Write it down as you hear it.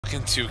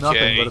Fucking 2K.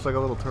 Nothing, but it's like a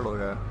little turtle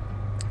guy.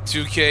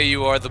 2K,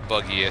 you are the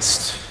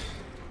buggiest.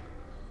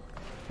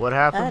 What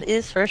happened? That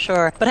is for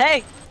sure. But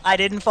hey, I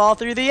didn't fall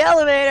through the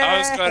elevator. I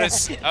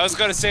was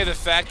gonna say the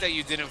fact that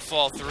you didn't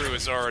fall through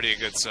is already a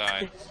good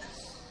sign.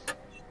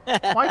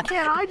 Why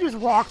can't I just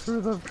walk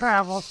through the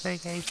travel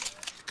thingy?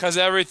 Cause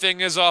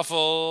everything is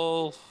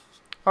awful.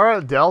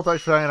 Alright, Del,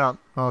 thanks for hanging out.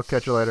 I'll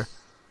catch you later.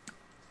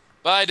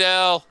 Bye,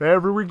 Del.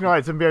 Every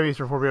weeknight, 7 p.m.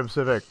 Eastern, 4 p.m.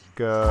 Pacific,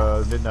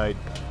 midnight,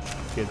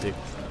 GMT.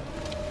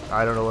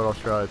 I don't know what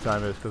Australia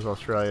time is, because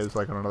Australia is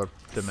like on another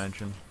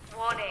dimension.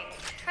 Warning.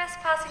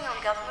 Trespassing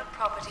on government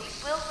property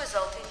will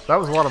result in... That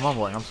was a lot of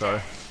mumbling, I'm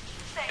sorry.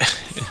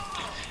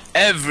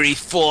 Every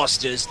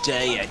Foster's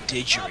Day at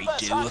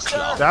didgeridoo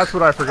o'clock. That's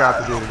what I forgot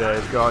to do today,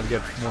 is go out and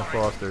get more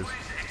Fosters.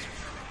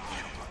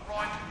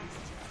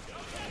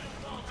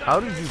 How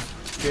did you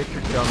get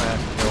your dumbass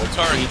killed?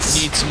 Sorry,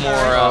 Need some more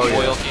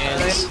oil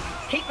cans.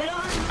 Keep it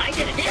on. I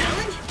did a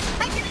challenge.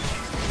 I did it.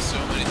 so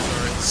many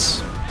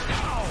turrets.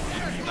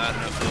 Not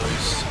enough of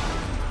those.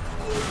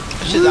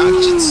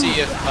 I should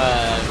see if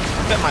I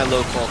bet my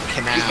local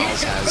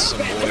canals has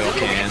some oil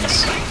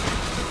cans.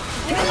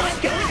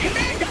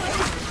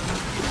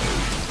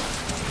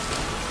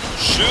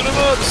 Shoot him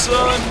up,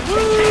 son!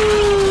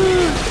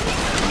 Woo!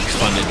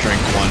 Fun to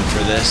drink one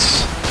for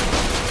this.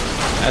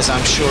 As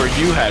I'm sure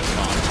you had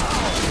fun.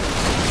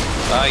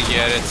 I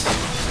get it.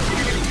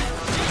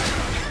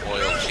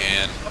 Oil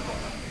can.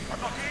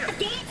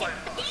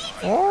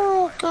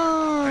 Oil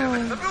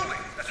can.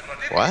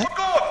 What?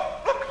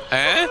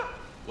 Huh?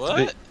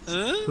 What?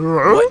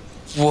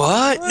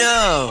 What?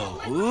 No.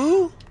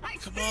 Who?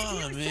 Come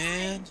on,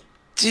 man.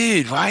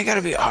 Dude, why you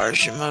gotta be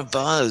harsh in my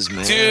buzz,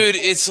 man? Dude,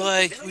 it's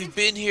like we've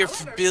been here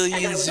for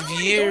billions of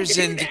years,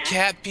 and the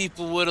cat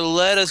people would have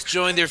let us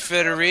join their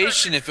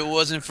federation if it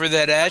wasn't for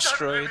that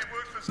asteroid.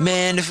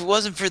 Man, if it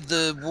wasn't for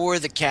the war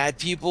the cat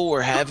people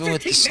were having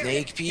with the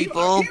snake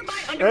people...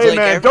 Hey like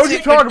man, don't you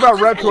talk about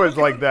reptoids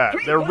like that.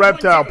 They're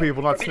reptile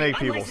people, not snake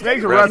people.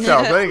 Snakes are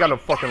reptiles, they ain't got no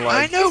fucking I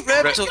life. know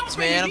reptiles,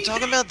 man. I'm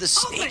talking about the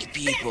snake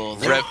people.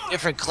 They're a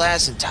different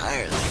class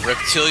entirely.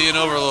 Reptilian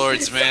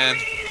overlords, man.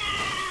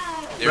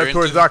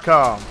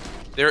 Reptoids.com.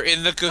 They're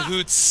in the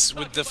cahoots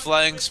with the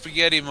flying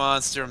spaghetti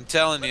monster, I'm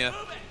telling you.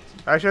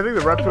 Actually, I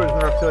think the reptoids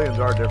and the reptilians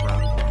are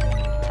different.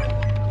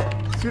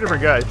 Two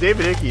different guys.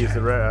 David Icke is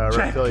the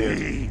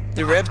reptilian.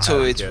 The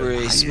reptoids were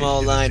a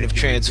small line of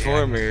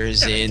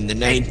transformers in the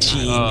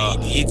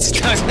 1980s.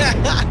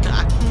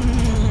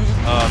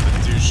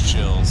 The douche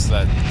chills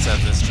that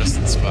this just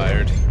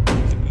inspired.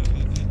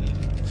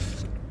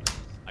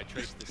 I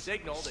traced the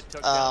signal that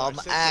took down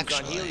our systems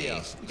on Helio.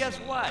 actually. Guess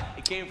what?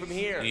 It came from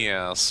here.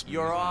 Yes.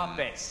 Your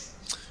office.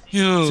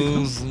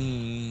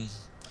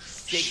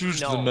 Shoot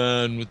the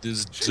man with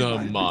his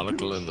dumb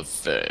monocle in the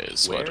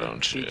face, why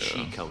don't you?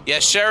 Yeah,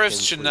 sheriffs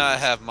should not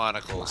have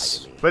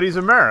monocles. But he's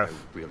a Marith.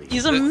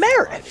 He's a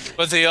Merrick.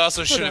 But they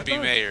also shouldn't be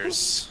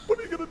mayors. What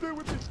are you gonna do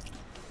with this?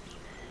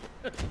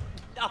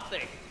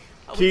 Nothing.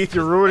 Keith,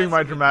 you're ruining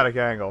my dramatic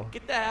angle.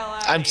 Get the hell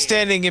out I'm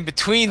standing in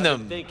between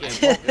them.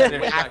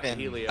 It happened.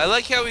 I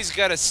like how he's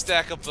got a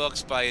stack of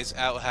books by his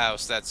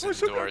outhouse that's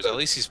indoors. At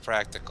least he's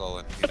practical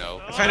and, you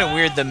know. I find it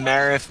weird the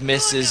Marif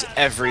misses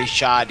every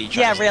shot he tries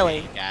Yeah, to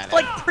really. take at it.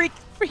 Like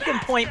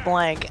freaking point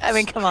blank. I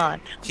mean, come on.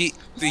 He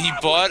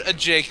bought a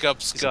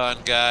Jacobs gun,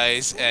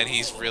 guys, and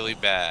he's really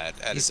bad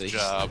at his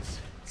job.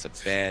 It's a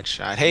bad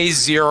shot. Hey,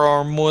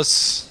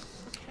 Zeromus.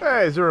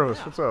 Hey, Zeromus,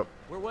 what's up?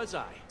 Where was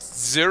I?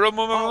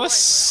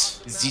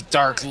 Zeromus? The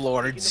Dark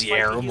Lord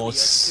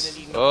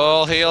Zeromus.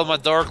 All hail my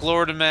Dark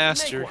Lord and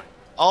Master.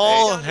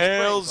 All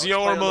hail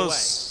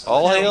Zeromus.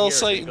 All hail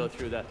Satan.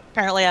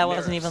 Apparently, I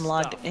wasn't even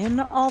logged in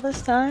all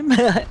this time.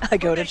 I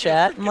go to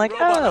chat. I'm like,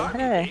 oh,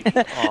 hey.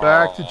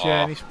 Back to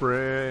Janny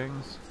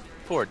Springs.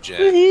 Poor Jen.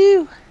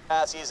 Woohoo.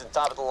 He's in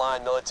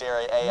top-of-the-line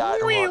military AI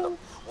to run them.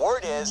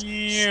 Word is,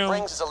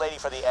 Springs is a lady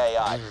for the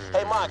AI.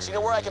 Hey, Mox, you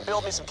know where I can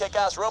build me some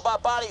kick-ass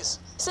robot bodies?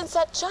 Since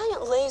that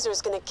giant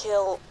laser's gonna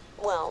kill,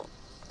 well,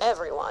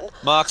 everyone.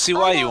 Moxie,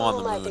 why are you on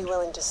the might be moon?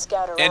 willing to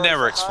scout around It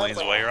never for explains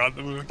why hardware. you're on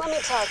the moon. Let me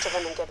talk to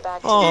them and get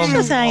back to He's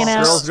just hanging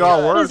out. Girls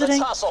got work. Visiting.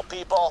 Let's hustle,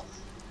 people.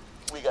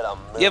 We gotta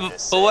move Yeah,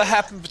 this but what thing.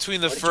 happened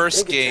between the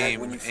first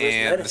game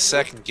and the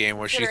second game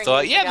where she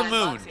thought, yeah, the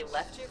moon?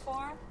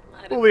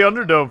 Well, the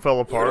Underdome fell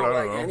apart,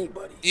 I don't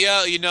know.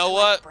 Yeah, you know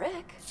what?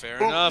 Fair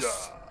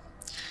enough.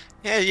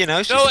 Yeah, you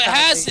know. No, it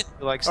hasn't.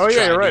 Oh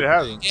yeah, you're right, it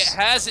hasn't. It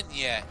hasn't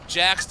yet.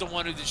 Jack's the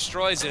one who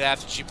destroys it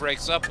after she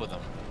breaks up with him.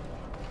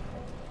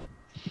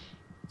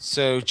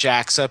 So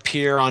Jack's up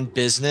here on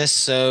business,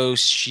 so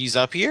she's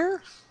up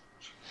here?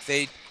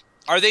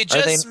 Are they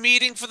just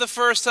meeting for the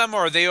first time,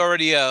 or are they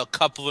already a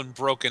couple and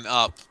broken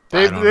up?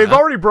 They've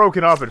already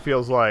broken up, it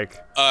feels like.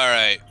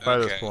 Alright, By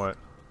this point.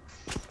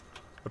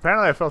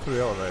 Apparently I fell through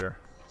the elevator.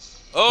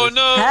 Oh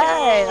no!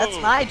 Hey,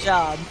 that's my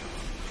job.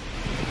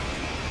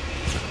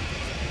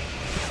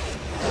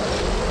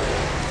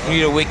 We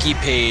need a wiki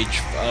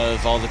page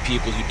of all the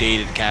people who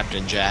dated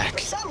Captain Jack.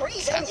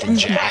 Captain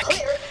Jack.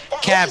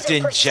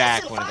 Captain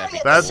Jack, what did that be?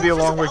 That'd be a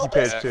long wiki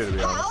page too, to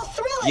be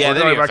honest. Yeah, We're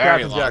that'd talking be a about very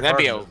Captain long. Jack That'd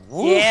be a Carpenter.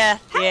 woof. Yeah,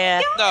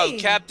 yeah. No,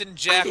 Captain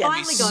Jack would be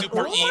Finally got super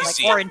all my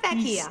easy. stuff back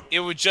here. It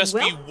would just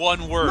Well, be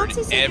one word,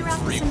 Moxie said you're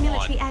after some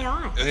military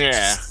everyone. AI.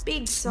 Yeah.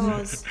 Big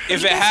saws.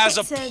 If You it has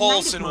guess a it's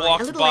pulse native and mine,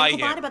 walked a little by ankle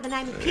biter him. by the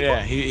name of Pipple.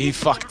 Yeah, he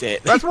fucked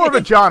it. That's more of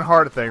a John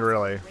Hart thing,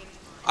 really.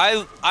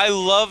 I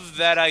love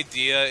that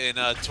idea in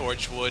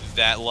Torchwood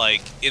that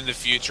like in the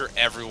future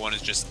everyone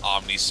is just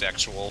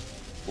omnisexual.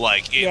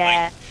 Like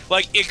it,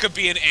 like it could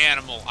be an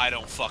animal. I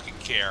don't fucking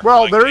care.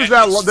 Well, like, there is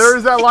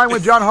that line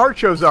when John Hart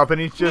shows up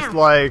and he's just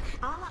like,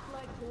 I'll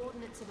upload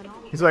coordinates of an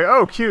old he's like,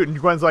 oh, cute, and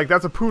Gwen's like,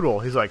 that's a poodle.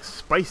 He's like,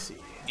 spicy.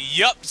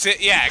 Yup.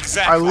 Yeah,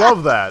 exactly. I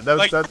love that.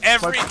 Like That's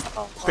every my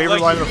favorite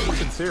like, line of the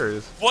fucking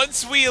series.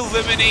 Once we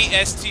eliminate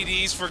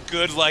STDs for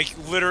good, like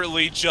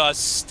literally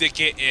just stick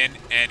it in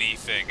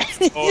anything.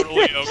 It's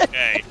totally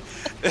okay.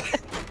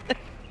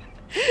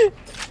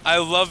 I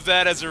love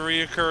that as a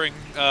reoccurring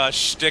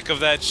shtick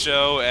of that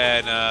show,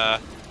 and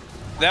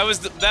that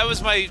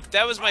was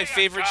my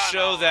favorite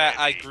show that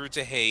I grew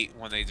to hate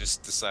when they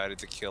just decided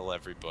to kill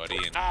everybody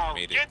and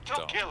made it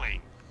dumb.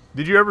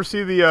 Did you ever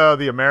see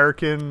the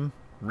American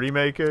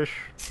remake-ish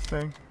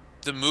thing?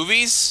 The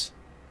movies?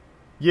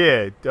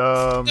 Yeah.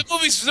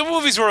 The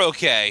movies were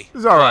okay.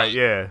 It's all right.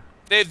 Yeah.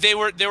 They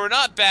were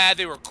not bad.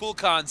 They were cool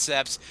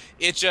concepts.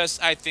 It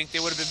just I think they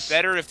would have been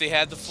better if they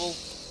had the full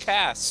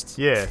cast.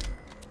 Yeah.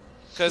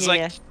 Because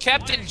like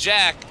Captain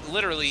Jack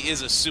literally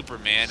is a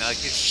Superman. Like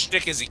his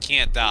shtick is he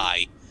can't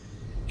die,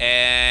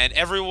 and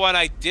everyone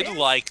I did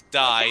like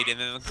died, and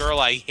then the girl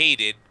I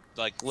hated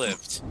like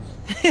lived.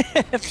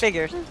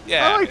 Figures.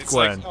 Yeah. I like it's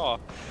Gwen. Like, oh.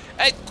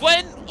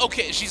 Gwen,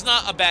 okay, she's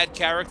not a bad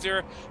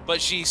character,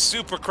 but she's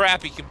super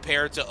crappy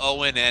compared to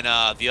Owen and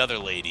the other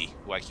lady,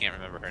 who I can't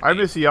remember her name. I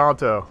miss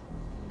Ianto.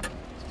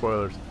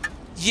 Spoilers.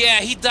 Yeah,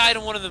 he died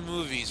in one of the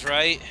movies,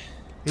 right?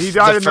 He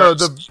died in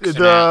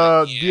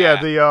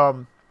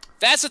the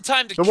That's the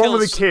time to the kill one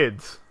with the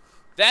kids.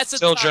 That's the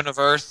Children time. of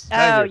Earth.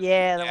 Oh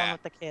yeah, the one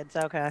with the kids.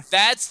 Okay.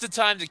 That's the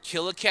time to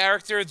kill a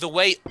character. The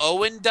way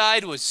Owen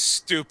died was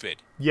stupid.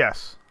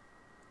 Yes.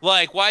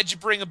 Like, why'd you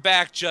bring him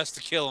back just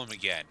to kill him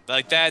again?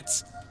 Like,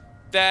 that's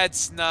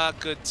not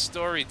good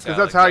storytelling. Because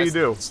that's how you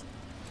do.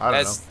 I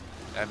don't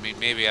know. I mean,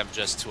 maybe I'm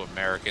just too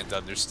American to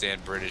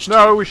understand British.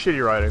 No, it was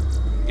shitty writing.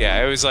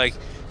 Yeah, it was like,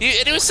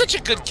 and it was such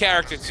a good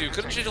character too.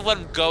 Couldn't you just let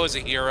him go as a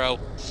hero?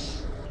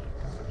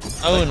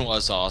 Owen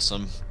was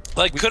awesome.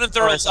 Like, couldn't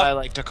the or as I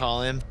like to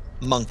call him,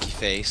 Monkey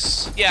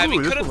Face. yeah, I mean,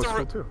 Ooh, this couldn't one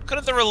looks cool, too.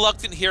 couldn't the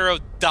reluctant hero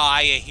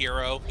die a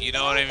hero? You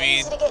know what I mean?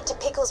 Easy to get to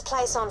Pickle's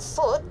place on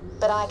foot,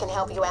 but I can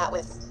help you out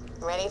with.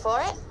 Ready for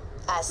it?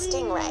 A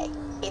Stingray.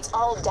 It's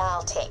old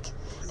dial tech.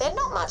 They're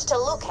not much to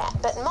look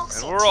at, but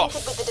Moxie And we're off.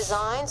 tinkered with the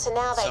design, so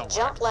now they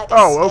jump like a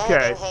Oh,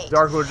 standing okay. heat.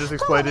 Dark Lord just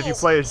explained if you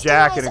play as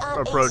Jack and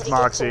approach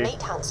Moxie,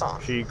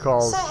 she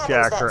calls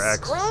Jack her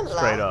ex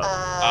straight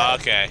up.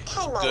 Okay.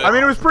 Good. I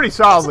mean, it was pretty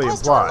solidly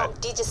implied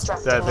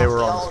that they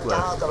were on the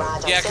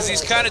split. Yeah, because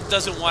he kind of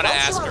doesn't want to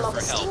ask her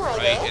for help,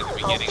 right, in the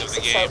beginning of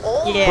the game.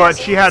 Yeah. But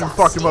she hadn't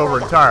fucked him over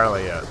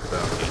entirely yet,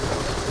 so.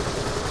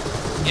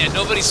 Yeah,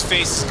 nobody's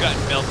face has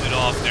gotten melted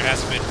off. There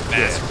hasn't been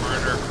mass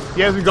murder.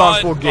 He hasn't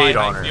gone full gate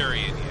on her.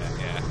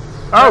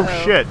 Oh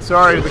shit,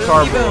 sorry the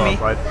car blew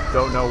up. I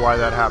don't know why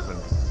that happened.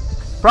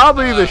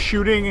 Probably the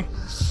shooting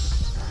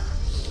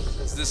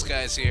This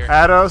guy's here.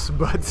 at us,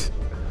 but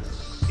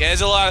Yeah,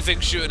 there's a lot of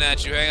things shooting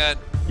at you. Hang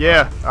on.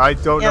 yeah, I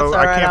don't know. it's I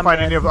alright, can't I'm find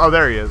dead. any of. Oh,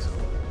 there he is.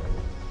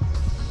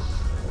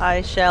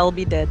 I shall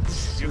be dead.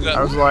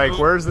 I was like,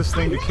 where's this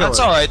thing to kill That's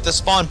it? alright, the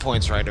spawn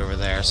point's right over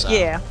there, so.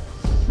 Yeah.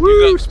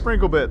 Woo,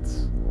 sprinkle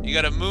bits. You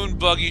got a moon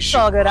buggy It's shooting.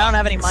 all good. I don't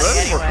have any money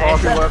There's more anyway.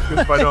 coffee left, 'cause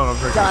if I don't, I'm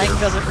drinking Dying beer.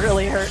 doesn't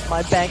really hurt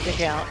my bank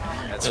account.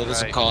 That's It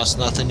doesn't right. cost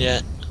nothing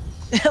yet.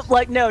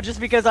 Like, no, just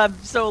because I'm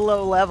so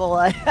low level,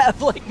 I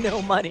have, like,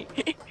 no money.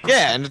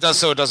 Yeah, and it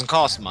doesn't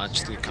cost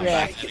much to come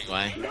Yeah. back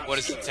anyway. What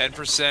is it?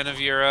 10% of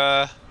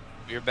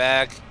your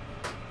bag?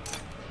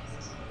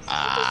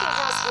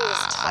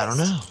 I don't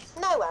know.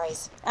 No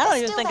worries. I don't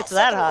even think it's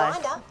that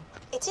high.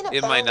 It's in a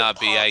It might not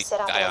be. camp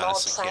set up in I an old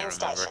honestly train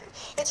can't remember. station.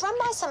 It's run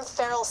by some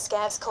feral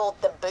scavs called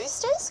the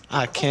Boosters.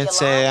 I If can't you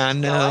say like, I go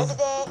know. over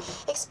there,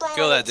 explain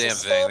Kill that some damn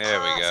spare thing. There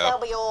we parts, go.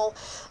 They'll be all,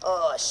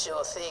 oh,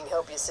 sure thing,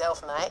 help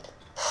yourself, mate.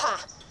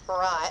 Ha,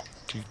 right.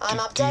 I'm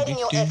updating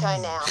your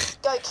echo now.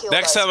 Go kill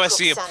Next those time I crook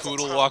see a sons of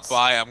poodle tanks. walk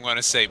by, I'm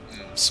gonna say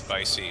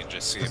spicy and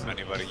just see if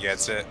anybody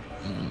gets it.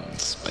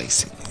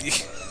 Spicy.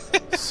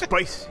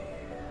 Spice.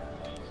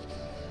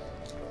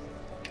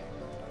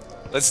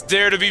 Let's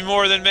dare to be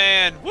more than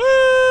man.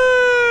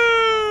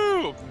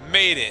 Woo!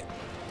 Made it.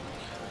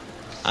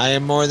 I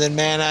am more than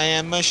man, I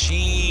am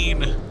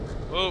machine.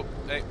 Whoa!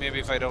 Hey, maybe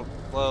if I don't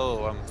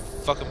blow, I'm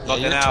fucking Yeah,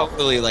 bugging you're out.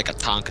 totally like a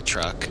Tonka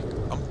truck.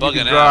 I'm You bugging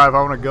can out. drive,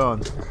 I want a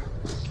gun.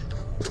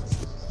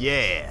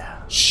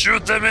 Yeah.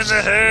 Shoot them in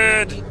the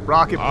head.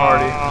 Rocket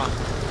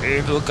party.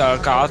 Evil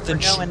Gargoth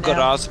and We're going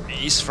down.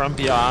 beasts from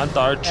beyond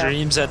our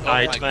dreams at Oh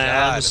my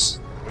nightmares.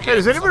 Hey,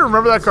 does anybody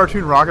remember that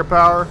cartoon Rocket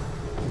Power?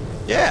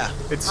 Yeah,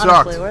 It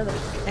sucked. Honestly, where the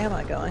am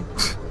I going?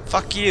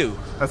 fuck you.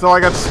 That's all I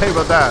got to say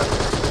about that.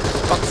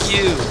 Fuck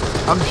you.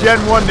 I'm Gen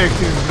 1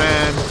 Nicktoons,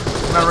 man.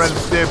 I'm not Ren and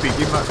Stimpy.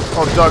 Keep my...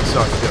 Oh, Doug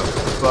sucks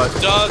too. But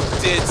Doug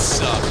did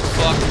suck.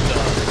 Fuck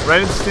Doug.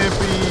 Ren and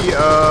Stimpy,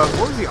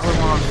 what was the other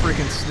one on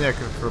freaking Snick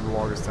for the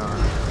longest time?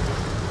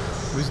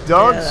 It was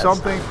Doug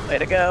something. Way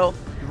to go.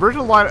 The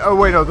original line. Oh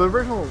wait, no, the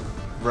original.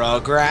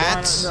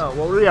 Rugrats. No,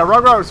 well, yeah,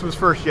 Rugrats was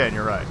first gen.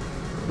 You're right,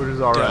 which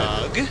is all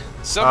right. Doug.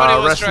 Somebody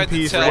was rest in trying to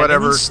peace, tell or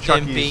whatever Ren and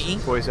Chucky's Stimpy.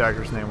 voice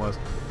actor's name was.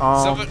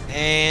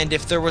 And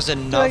if there was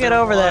another get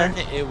over one,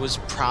 there? it was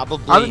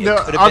probably.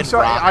 I'm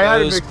sorry, I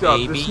had it Rocco's mixed up.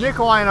 Baby. The Snick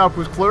lineup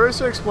was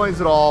Clarissa Explains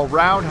It All,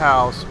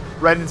 Roundhouse,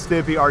 Ren and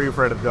Stimpy, Are You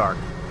Afraid of the Dark?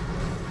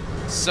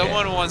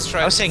 Someone once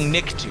tried. I was saying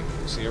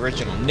Nicktoons, the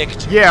original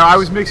Nicktoons. Yeah, I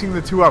was mixing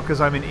the two up because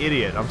I'm an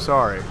idiot. I'm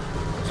sorry.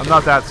 I'm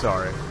not that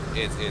sorry.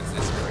 It's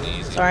pretty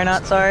easy. Sorry,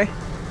 not sorry.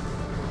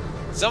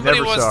 Somebody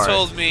Never once sorry.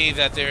 told me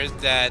that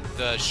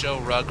the show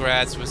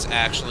Rugrats was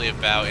actually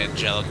about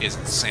Angelica's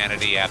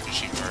insanity after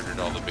she murdered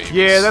all the babies.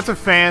 Yeah, that's a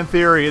fan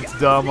theory. It's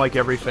dumb, like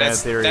every fan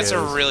theory That's is.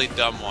 a really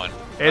dumb one.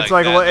 It's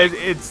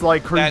it's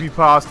like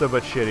creepypasta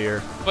but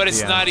shittier. But it's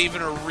Yeah. not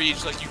even a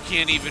reach. Like you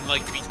can't even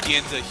like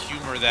begin to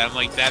humor that. I'm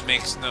like that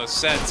makes no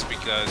sense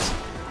because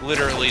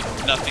literally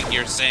nothing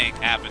you're saying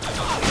happened.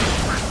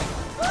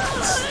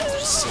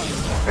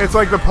 It's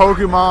like the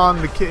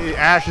Pokemon,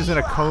 Ash is in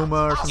a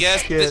coma or some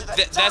Yes, shit.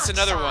 that's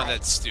another one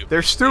that's stupid.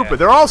 They're stupid. Yeah.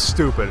 They're all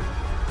stupid.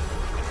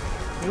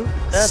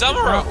 That Some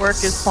did are not work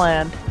as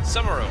planned.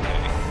 Some are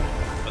okay,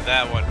 but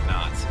that one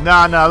not.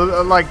 Nah,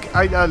 like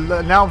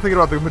now I'm thinking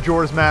about the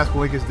Majora's Mask.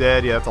 Link is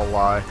dead. Yeah, that's a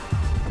lie.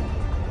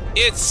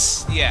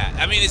 It's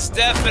I mean it's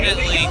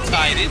definitely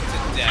tied into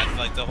death.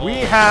 Like the whole. We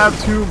have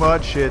too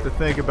much shit to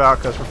think about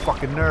because we're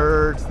fucking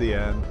nerds. The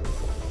end.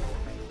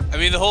 I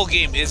mean the whole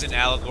game is an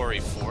allegory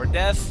for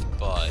death,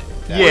 but.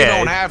 Yeah. We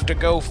don't have to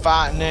go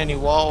fighting any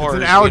wars.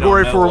 It's an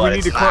allegory for we we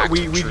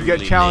need to we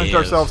get challenged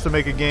ourselves to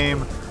make a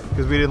game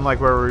because we didn't like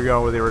where we were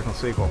going with the original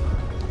sequel.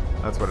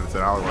 That's what it's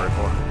an allegory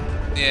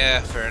for. Yeah,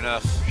 fair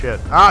enough. Shit.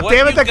 What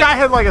Damn it! you That guy got-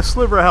 had like a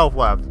sliver of health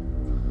left.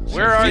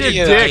 Where are you?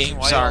 dick.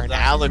 Games are an Magma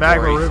allegory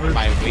for River.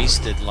 my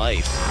wasted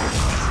life.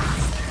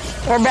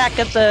 We're back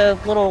at the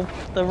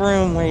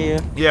room where you.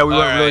 Yeah, we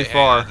went really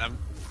far. and I'm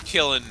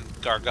killing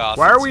Gargoth.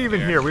 Why are we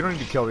even here? We don't need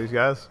to kill these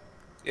guys.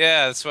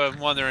 Yeah, that's what I'm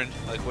wondering.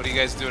 Like, what are you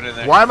guys doing in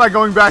there? Why am I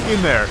going back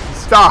in there?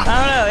 Stop!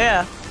 I don't know.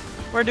 Yeah.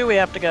 Where do we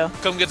have to go?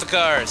 Come get the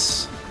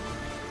cars.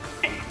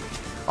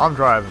 I'm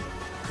driving.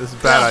 This is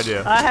a bad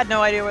idea. I had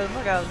no idea where the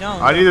fuck I was going.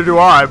 Neither do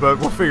I, but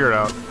we'll figure it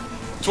out.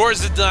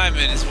 Towards the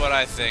diamond is what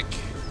I think.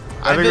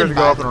 I think we have to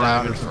go up and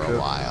around or for some a shit.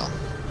 while.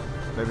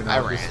 Maybe I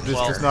not. ran. This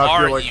Well, does not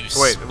are feel like.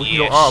 you Wait, we can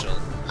go up.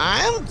 special?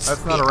 I'm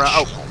That's not around.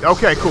 Oh,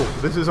 okay, cool.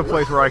 This is a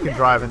place where I can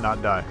drive and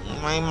not die.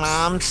 My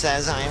mom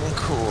says I'm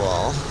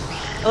cool.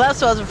 Well,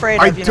 that's what I was afraid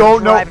of. I You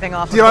don't know. driving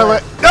off Did a I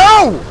cliff.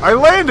 No! I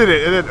landed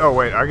it, and then oh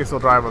wait, I can still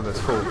drive on this.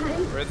 Cool.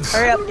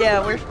 Hurry up!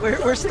 Yeah,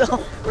 we're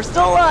still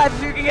alive.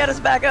 If you can get us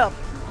back up.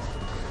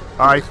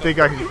 I think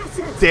I can.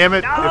 Damn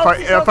it! No,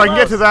 if I can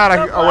get to that, I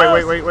can. so Oh wait!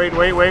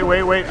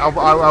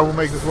 I will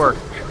make this work.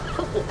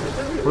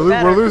 We're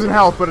Better. losing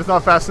health, but it's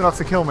not fast enough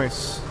to kill me.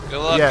 Good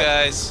luck, Yeah.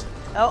 guys.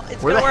 Oh,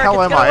 it's Where the gonna work.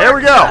 hell it's am gonna I? There we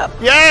work. go! Up.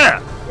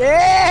 Yeah!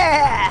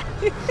 Yeah!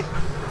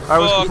 I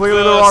was Fuck completely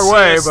the the wrong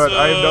way, but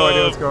I have no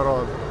idea what's system.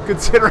 going on.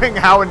 Considering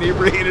how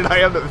inebriated I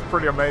am, that's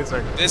pretty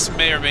amazing. This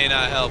may or may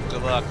not help.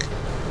 Good luck.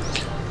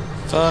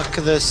 Fuck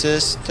the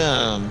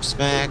system.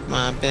 Smack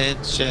my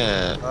bitch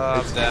up.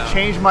 I'm down.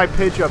 Change my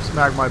pitch up,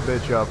 smack my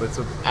bitch up. It's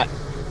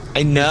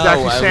I know. it's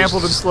actually I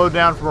sampled and was, slowed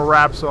down from a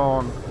rap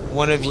song.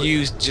 one of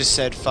you just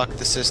said fuck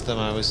the system.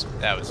 I was.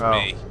 That was Oh.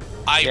 me.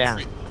 Yeah.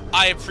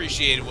 I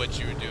appreciated what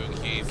you were doing,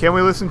 Keith. Can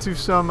we listen to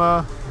some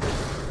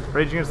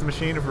Rage Against the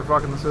Machine if we're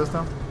fucking the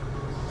system?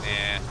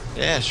 Yeah.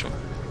 Yeah, sure.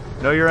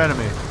 Know your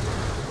enemy.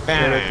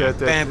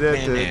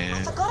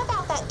 I forgot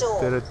about that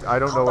door. I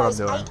don't know what I'm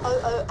doing.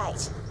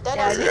 8008. Don't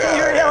Yeah, ask me.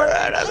 you're yelling.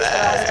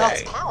 It's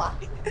God's power.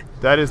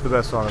 That is the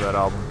best song of that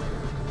album.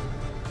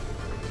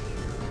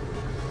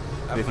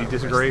 If you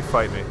disagree,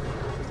 fight me.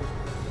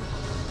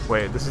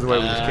 Wait, this is the way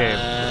we just came.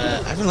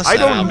 I haven't listened I to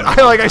that don't.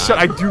 album. Like I said,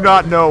 I do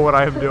not know what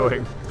I am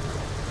doing.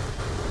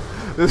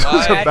 This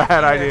was a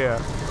bad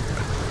idea.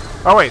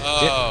 Oh wait,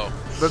 Oh.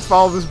 let's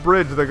follow this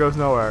bridge that goes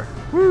nowhere.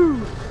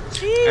 Woo!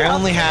 I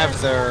only have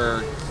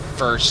their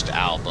first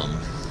album.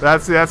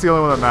 That's the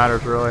only one that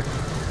matters, really.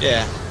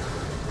 Yeah.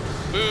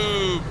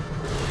 Boom.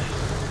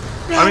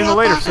 I mean, the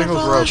later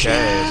singles were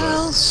okay,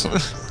 but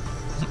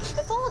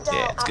Before Dahl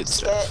Yeah, it's good upped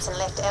stuff. skirts and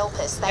left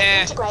Elpis, they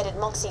Eh. integrated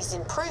Moxie's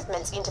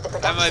improvements into the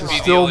That production might be line.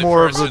 the still only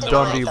more of the person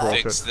Dundee that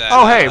bullshit. thinks that,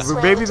 Oh hey, Swam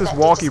maybe into this that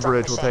walkie destruct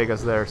bridge will machine. take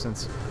us there,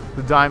 since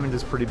the diamond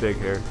is pretty big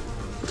here.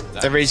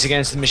 The Rage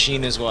Against the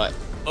Machine is what?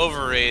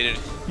 Overrated.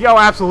 Yo,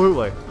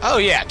 absolutely. Oh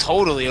yeah,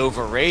 totally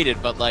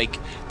overrated. But like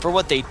for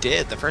what they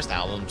did, the first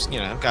album's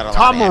got a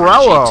Tom lot of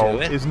Morello energy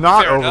to it. is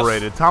not Fair enough.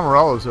 overrated. Tom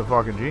Morello's a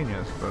fucking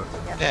genius, but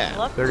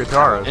Yeah. their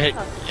guitarist.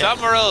 Tom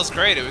Morello's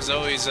great. It was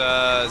always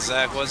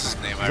Zach. What's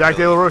his name? Zach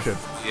De La Rocha.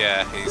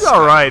 Yeah, He's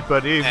all right,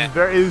 but he's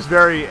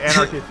very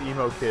anarchist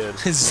emo kid.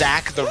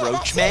 Zach the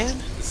Roach Man.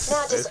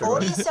 Now just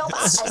order yourself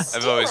a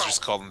I've always stingray.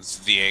 just called him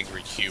the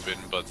Angry Cuban,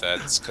 but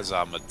that's because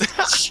I'm a.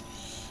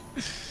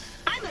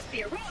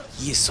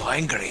 He's so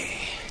angry.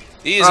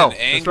 He is an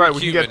angry that's right.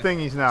 We Cuban. can get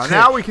thingies now.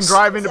 Now we can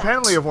drive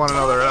independently of one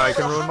another, and I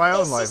can ruin my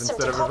own life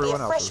instead of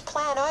everyone else's.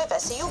 Plan over,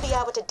 so you'll be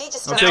able to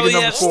digest I'm Now taking we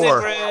number have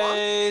 4.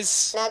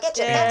 stingrays. Now get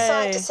your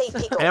backside to see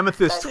Pickle.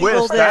 Amethyst Those Twist.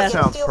 people That there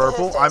sounds feel for her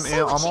purple. first, I'm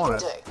see what she on can it.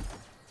 do.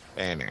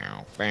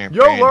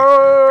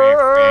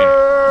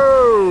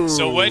 YOLO!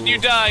 So when you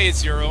die,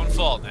 it's your own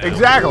fault now.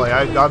 Exactly.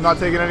 I'm not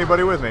taking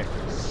anybody with me.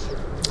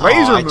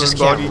 Laser I Moon just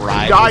Buggy. can't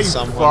ride Die, with you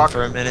someone fuck.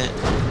 for a minute.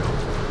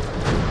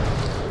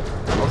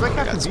 Was that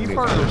Got Captain some new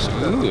Beefheart? colors.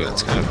 Ooh,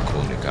 that's kind of a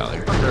cool new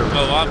color.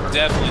 Oh, I'm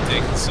definitely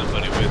taking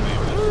somebody with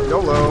me.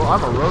 YOLO,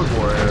 I'm a road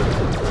warrior.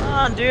 Come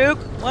on, Duke.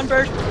 One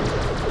person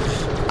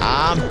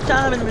I'm at a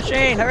time in the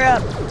machine. Hurry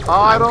up.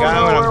 I don't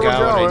know where I'm we're going.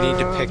 going. I need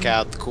to pick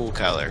out the cool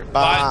color.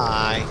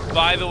 Bye.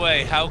 By the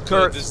way, how good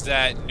Kurt. does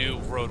that new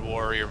Road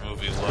Warrior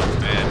movie look,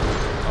 man?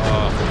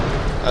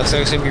 Looks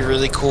like it's gonna be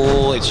really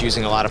cool. It's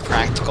using a lot of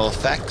practical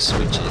effects,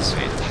 which is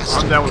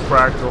fantastic. I'm down with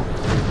practical.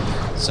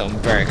 So I'm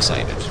very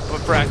excited. I'm a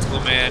practical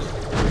man.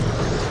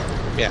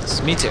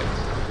 Yes, me too.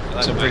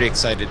 So I'm pretty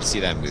excited to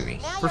see that movie.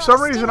 For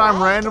some reason,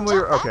 I'm randomly...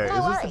 Okay,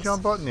 is this the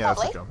jump button? Yeah,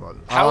 it's the jump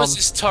button. How is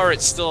this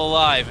turret still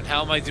alive, and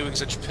how am I doing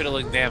such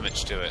piddling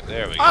damage to it?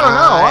 There we go. I don't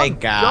know. I I'm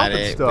got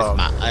jumping it stuff. with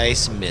my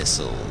ice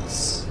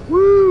missiles.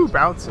 Woo,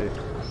 bouncy.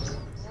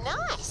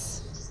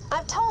 Nice.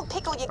 I've told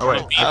Pickle you Oh,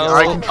 wait. can't.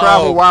 I can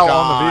travel while on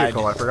God. the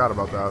vehicle. I forgot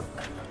about that.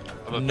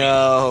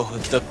 No,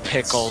 the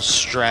pickle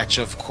stretch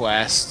of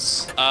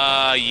quests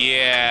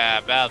Yeah,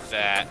 about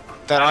that.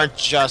 that aren't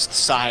just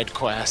side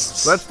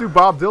quests. Let's do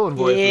Bob Dylan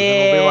voices,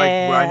 and it'll be like,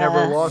 I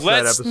never lost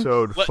that Let's-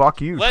 episode.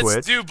 Fuck you, Let's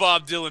Twitch. do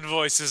Bob Dylan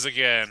voices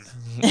again.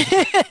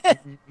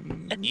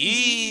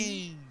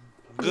 Yeah,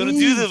 gonna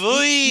do the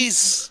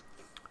voice.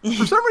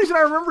 For some reason, I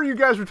remember you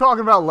guys were talking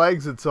about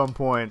legs at some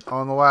point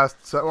on the last...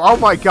 Oh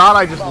my god,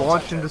 I just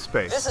launched into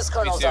space. This is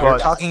Colonel too. We're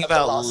But- talking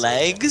about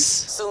legs?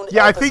 Soon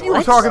Yeah, I Elpis think you will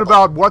were talking assemble.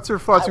 about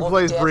what's-her-futs I who will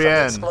plays be there for the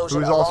Brienne, explosion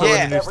who's along also with in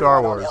the new everyone Star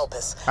on Wars.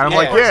 Elpis. And I'm Yeah.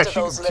 like, yeah, Most of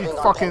those she's living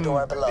on fucking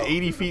Pandora below.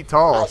 80 feet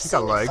tall. I've She's got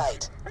seen you legs.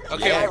 fight.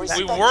 Okay, I we respect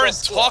your weren't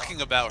skill.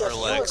 talking about her If you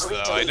legs, agree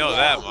though. to I lead know me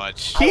that on,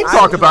 much. Keith I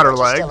talked will about her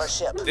build a stellar legs.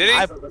 ship. Did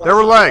he? There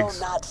were legs.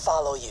 I will not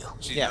follow you.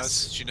 She Yes.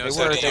 knows. She They knows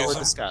were, how to they were use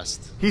them.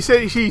 discussed.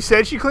 She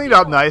said she cleaned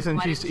up nice,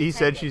 and he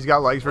said she's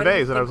got legs for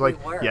days. And I was like,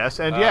 yes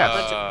and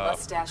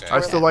yes. Okay. I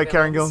still like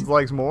Karen Gillan's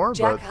legs more,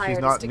 Jack but she's hired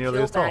us not to nearly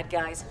kill as tall. bad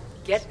guys,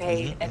 get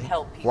paid, and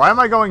help people. Why am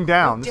I going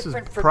down? This is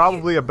Different from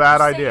probably you. a bad You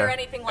say you're idea.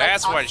 anything like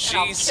That's us, what and she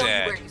I'll kill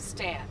said. you where you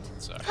stand.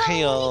 Sorry.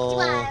 Hey-o.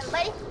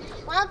 Buddy,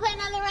 wanna play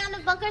another round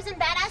of bunkers and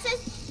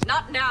badasses?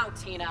 Not now,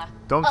 Tina.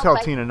 Don't Oh, tell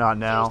buddy. Tina not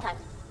now.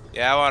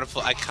 Yeah,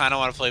 I kind of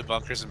want to play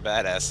Bunkers and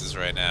Badasses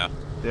right now.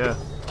 Yeah.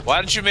 Why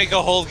don't you make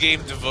a whole game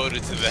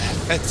devoted to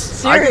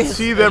that? I can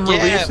see them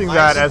Yeah, releasing why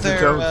that isn't as its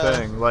there, own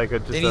thing. Like,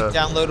 They need just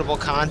downloadable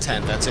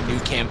content. That's a new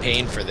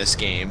campaign for this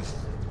game.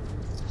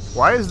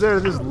 why is there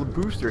this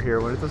booster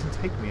here when it doesn't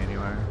take me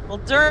anywhere? Well,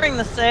 during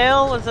the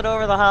sale, was it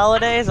over the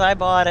holidays? I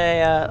bought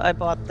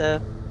the.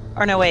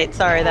 Or no, wait,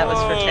 sorry, that was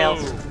for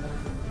Tales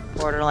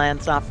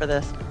Borderlands, not for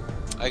this.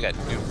 I got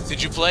new.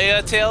 Did you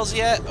play Tales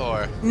yet,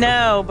 or?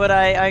 No, but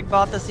I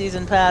bought the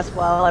season pass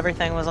while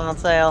everything was on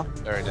sale.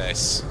 Very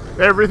nice.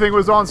 Everything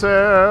was on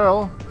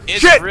sale. It's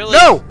Shit! really-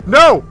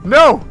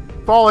 No!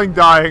 Falling,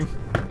 dying.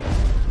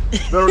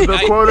 The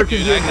quota Dude,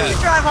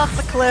 continues. Drive off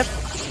the cliff.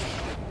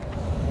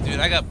 Dude,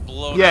 I got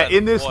blown Yeah, out of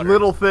in the this water.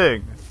 little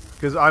thing,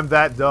 because I'm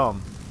that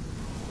dumb.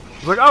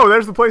 It's like, oh,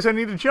 there's the place I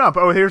need to jump.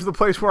 Oh, here's the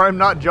place where I'm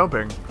not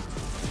jumping.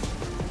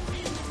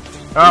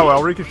 Oh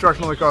well,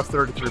 reconstruction only costs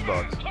 $33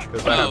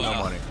 because I have no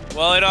money.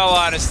 Well, in all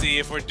honesty,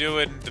 if we're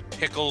doing the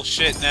pickle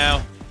shit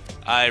now,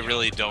 I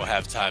really don't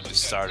have time to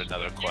start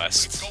another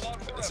quest.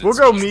 We'll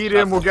go meet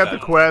him. We'll get the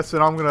quest,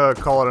 and I'm gonna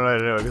call it a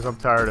night anyway because I'm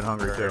tired and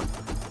hungry too.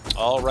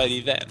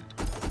 Alrighty then.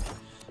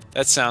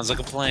 That sounds like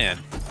a plan.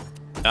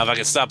 Now, if I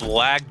could stop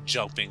lag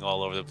jumping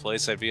all over the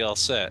place, I'd be all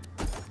set.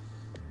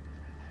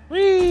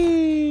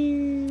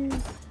 Whee!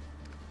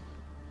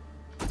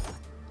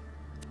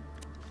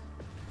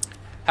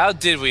 How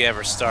did we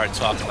ever start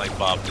talking like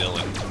Bob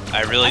Dylan?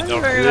 I really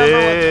don't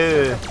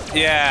Yeah.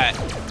 Yeah,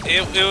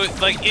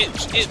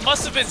 it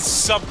must have been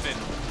something.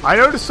 I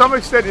know to some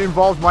extent it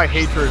involves my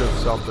hatred of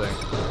something.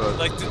 But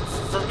Like,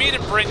 for me to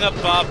bring up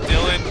Bob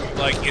Dylan,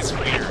 like, it's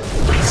weird.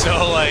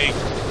 So, like,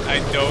 I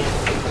don't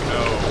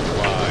know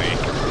why.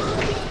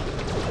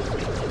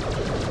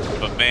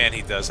 But man,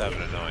 he does have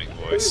an annoying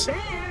voice.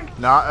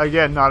 not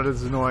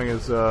as annoying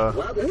as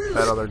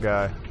that other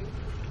guy.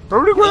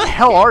 Roboduke, where the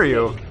hell are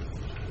you?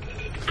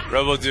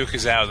 Roboduke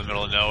is out in the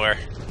middle of nowhere.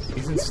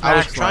 He's in I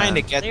was Snacks trying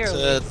to Land. get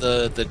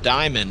to the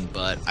diamond,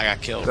 but I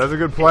got killed. That's a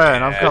good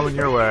plan. I'm coming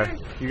your way.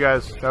 You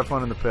guys have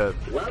fun in the pit.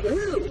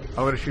 I'm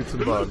gonna shoot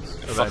some bugs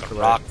Fucking eventually.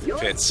 rock the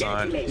pit,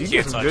 son. You get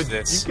can't some touch good.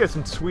 this. You get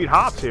some sweet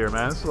hops here,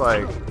 man. It's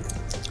like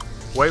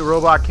White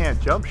Robot can't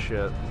jump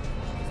shit.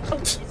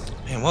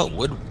 Man, what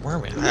wood were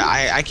we?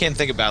 I can't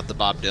think about the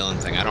Bob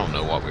Dylan thing. I don't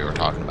know what we were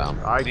talking about.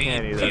 I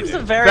can't either. It was a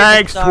very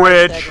Thanks, bizarre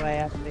Twitch. segue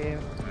after you.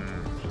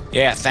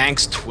 Yeah,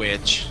 thanks,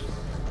 Twitch.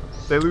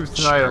 If they lose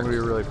tonight, I'm gonna be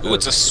really pissed. Ooh,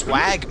 it's a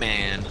swag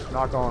man.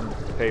 Knock on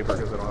paper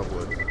because I don't have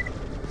wood.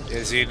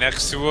 Is he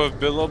next to a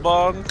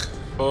billabong?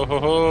 Ho ho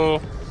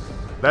ho.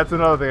 That's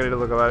another thing I need to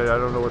look up. I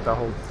don't know what that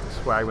whole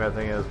swagman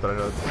thing is, but I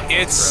know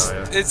it's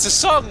Australia. It's a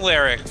song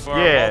lyric for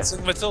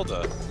Waltzing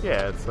Matilda.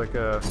 Yeah, it's like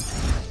a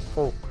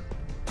folk.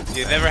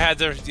 You never had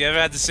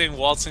to sing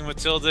Waltzing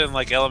Matilda in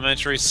like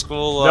elementary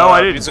school No,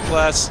 I didn't. music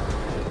class?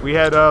 We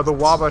had the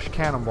Wabash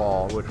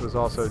Cannonball, which was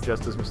also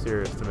just as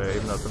mysterious to me,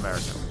 even though it's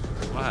American.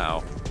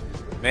 Wow.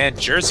 Man,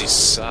 Jersey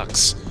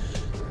sucks.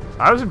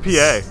 I was in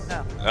PA.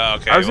 Oh,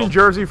 okay. I was in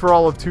Jersey for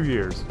all of 2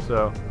 years,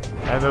 so,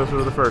 and those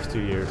were the first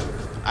 2 years.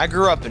 I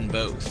grew up in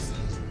both.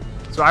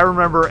 So I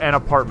remember an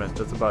apartment.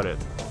 That's about it.